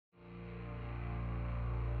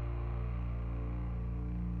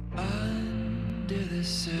under the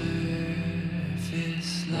surface,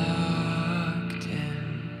 locked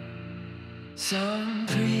in some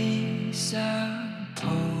presupposed.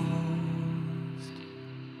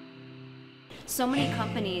 So many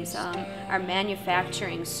companies are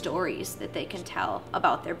manufacturing stories that they can tell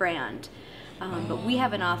about their brand, but we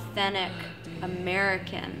have an authentic,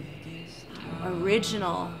 American,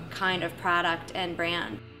 original kind of product and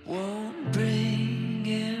brand. Won't bring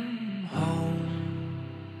him home.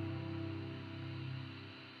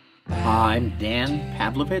 I'm Dan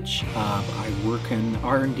Pavlovich. I work in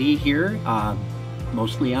R&D here,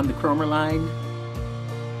 mostly on the Kromer line.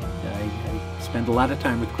 I spend a lot of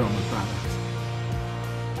time with Kromer products.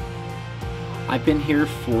 I've been here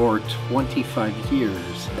for 25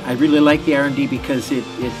 years. I really like the R&D because it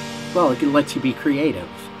lets you be creative.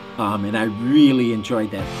 And I really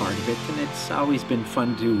enjoyed that part of it. And it's always been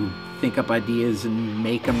fun to think up ideas and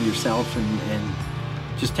make them yourself and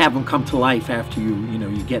just have them come to life after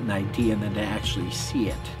you get an idea and then to actually see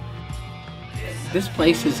it. This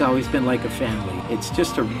place has always been like a family. It's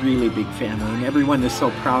just a really big family, and everyone is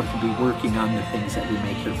so proud to be working on the things that we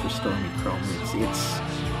make here for Stormy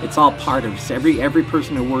Kromer. It's all part of us. Every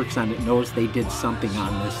person who works on it knows they did something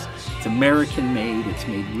on this. It's American made, it's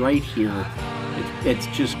made right here. It's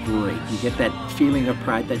just great. You get that feeling of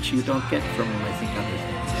pride that you don't get from, I think, other things.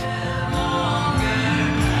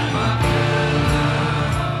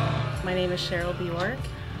 My name is Cheryl Bjork.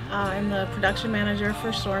 I'm the production manager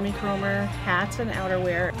for Stormy Kromer hats and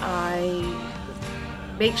outerwear. I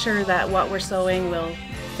make sure that what we're sewing will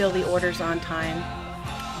fill the orders on time.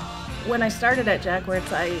 When I started at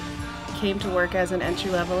Jackwards, I came to work as an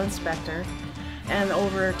entry-level inspector, and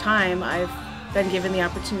over time I've been given the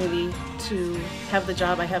opportunity to have the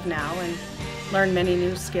job I have now and learn many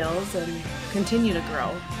new skills and continue to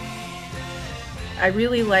grow. I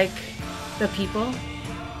really like the people.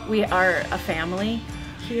 We are a family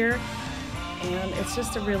here, and it's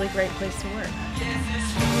just a really great place to work.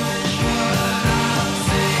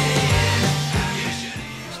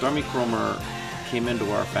 Stormy Kromer came into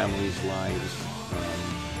our family's lives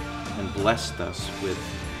and blessed us with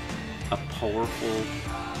a powerful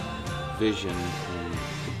vision and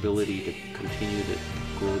ability to continue to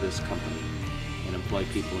grow this company and employ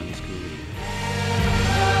people in this community.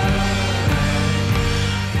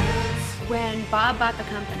 When Bob bought the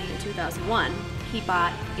company in 2001, he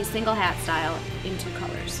bought a single hat style in 2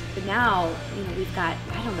 colors. But now, we've got,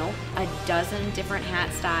 a dozen different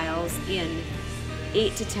hat styles in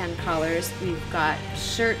 8 to 10 colors. We've got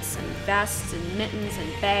shirts and vests and mittens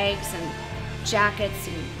and bags and jackets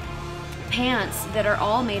and pants that are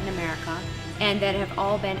all made in America and that have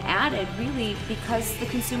all been added really because the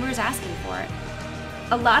consumer is asking for it.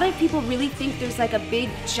 A lot of people really think there's like a big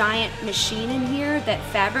giant machine in here that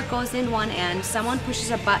fabric goes in one end, someone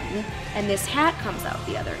pushes a button, and this hat comes out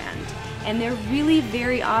the other end. And they're really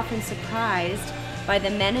very often surprised by the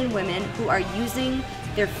men and women who are using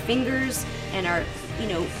their fingers and are,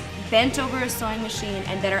 bent over a sewing machine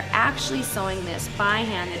and that are actually sewing this by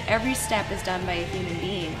hand, that every step is done by a human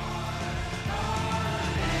being.